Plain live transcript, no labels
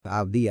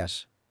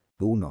Abdías.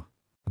 1.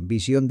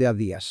 Visión de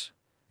Abdías.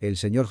 El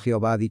Señor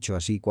Jehová ha dicho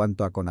así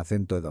cuanto a con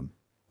acento Edom.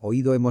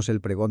 Oído hemos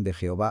el pregón de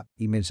Jehová,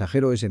 y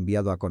mensajero es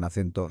enviado a con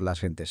acento las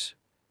gentes.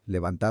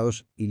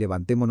 Levantaos, y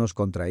levantémonos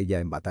contra ella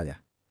en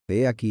batalla.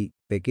 He aquí,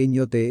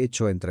 pequeño te he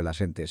hecho entre las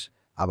gentes,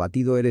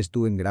 abatido eres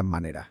tú en gran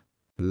manera.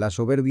 La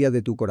soberbia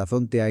de tu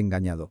corazón te ha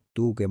engañado,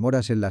 tú que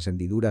moras en las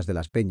hendiduras de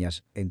las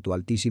peñas, en tu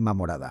altísima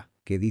morada,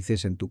 que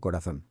dices en tu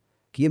corazón.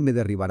 ¿Quién me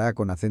derribará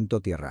con acento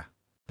tierra?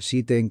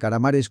 Si te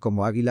encaramares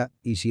como águila,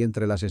 y si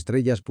entre las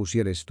estrellas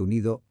pusieres tu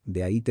nido,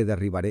 de ahí te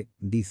derribaré,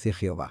 dice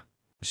Jehová.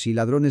 Si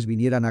ladrones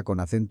vinieran a con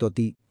acento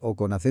ti, o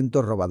con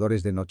acento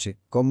robadores de noche,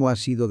 ¿cómo has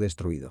sido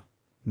destruido?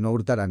 ¿No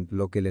hurtarán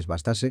lo que les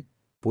bastase?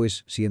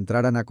 Pues si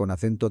entraran a con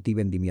acento ti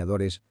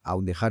vendimiadores,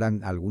 aun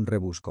dejaran algún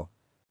rebusco.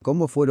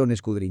 ¿Cómo fueron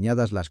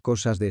escudriñadas las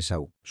cosas de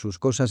Esaú? Sus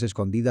cosas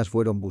escondidas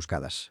fueron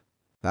buscadas.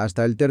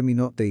 Hasta el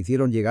término te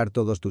hicieron llegar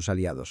todos tus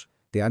aliados.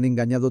 Te han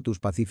engañado tus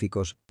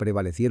pacíficos,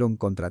 prevalecieron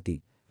contra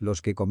ti.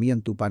 Los que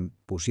comían tu pan,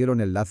 pusieron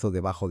el lazo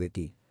debajo de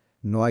ti.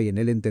 No hay en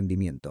él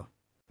entendimiento.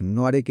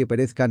 No haré que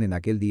perezcan en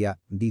aquel día,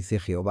 dice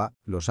Jehová,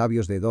 los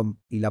sabios de Edom,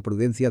 y la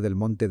prudencia del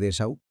monte de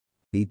Esaú.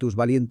 Y tus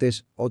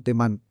valientes, oh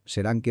Temán,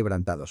 serán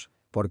quebrantados,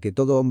 porque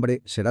todo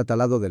hombre será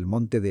talado del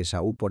monte de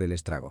Esaú por el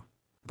estrago.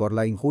 Por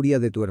la injuria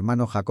de tu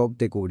hermano Jacob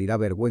te cubrirá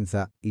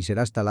vergüenza, y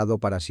serás talado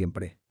para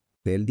siempre.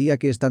 El día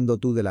que estando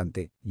tú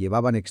delante,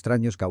 llevaban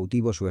extraños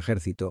cautivos su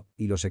ejército,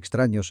 y los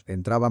extraños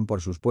entraban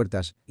por sus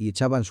puertas, y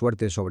echaban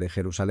suerte sobre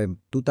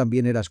Jerusalén, tú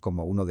también eras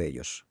como uno de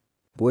ellos.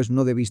 Pues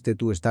no debiste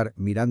tú estar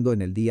mirando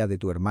en el día de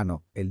tu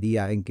hermano, el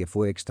día en que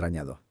fue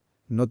extrañado.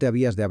 No te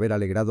habías de haber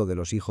alegrado de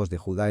los hijos de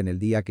Judá en el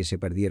día que se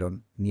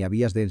perdieron, ni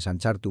habías de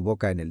ensanchar tu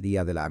boca en el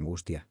día de la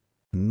angustia.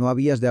 No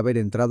habías de haber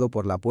entrado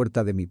por la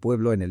puerta de mi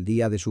pueblo en el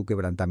día de su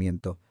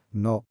quebrantamiento.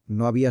 No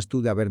habías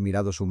tú de haber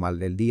mirado su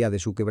mal el día de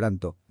su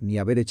quebranto, ni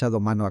haber echado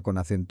mano a con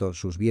acento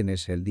sus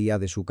bienes el día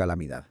de su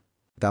calamidad.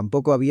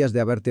 Tampoco habías de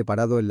haberte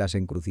parado en las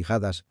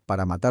encrucijadas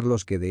para matar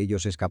los que de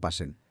ellos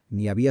escapasen,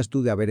 ni habías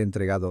tú de haber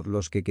entregado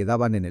los que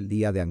quedaban en el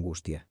día de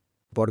angustia.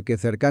 Porque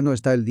cercano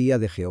está el día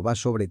de Jehová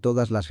sobre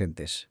todas las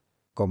gentes.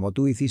 Como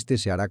tú hiciste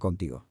se hará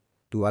contigo.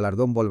 Tu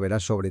galardón volverá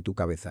sobre tu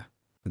cabeza.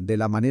 De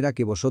la manera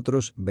que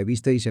vosotros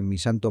bebisteis en mi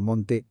santo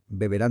monte,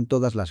 beberán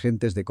todas las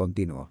gentes de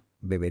continuo,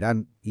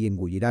 beberán, y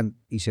engullirán,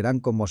 y serán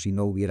como si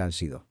no hubieran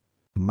sido.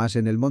 Mas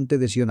en el monte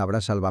de Sión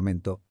habrá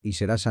salvamento, y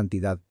será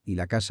santidad, y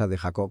la casa de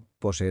Jacob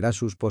poseerá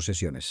sus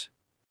posesiones.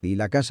 Y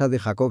la casa de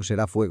Jacob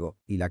será fuego,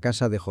 y la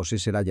casa de José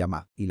será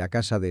llama, y la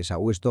casa de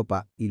Esaú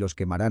estopa, y los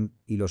quemarán,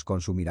 y los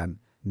consumirán,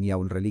 ni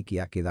aun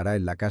reliquia quedará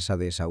en la casa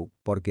de Esaú,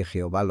 porque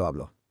Jehová lo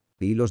habló.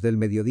 Y los del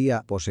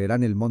mediodía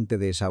poseerán el monte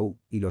de Esaú,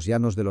 y los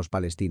llanos de los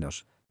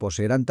palestinos,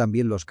 poseerán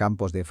también los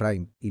campos de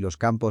Efraín, y los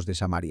campos de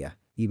Samaria,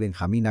 y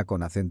Benjamina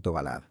con acento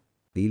Galaad.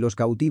 Y los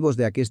cautivos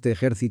de aqueste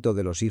ejército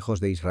de los hijos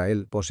de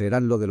Israel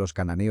poseerán lo de los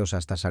cananeos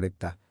hasta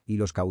Sarepta, y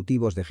los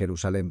cautivos de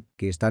Jerusalén,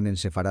 que están en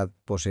Sefarad,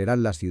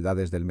 poseerán las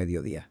ciudades del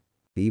mediodía.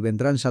 Y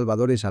vendrán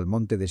salvadores al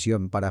monte de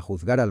Sión para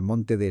juzgar al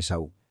monte de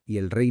Esaú, y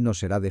el reino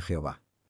será de Jehová.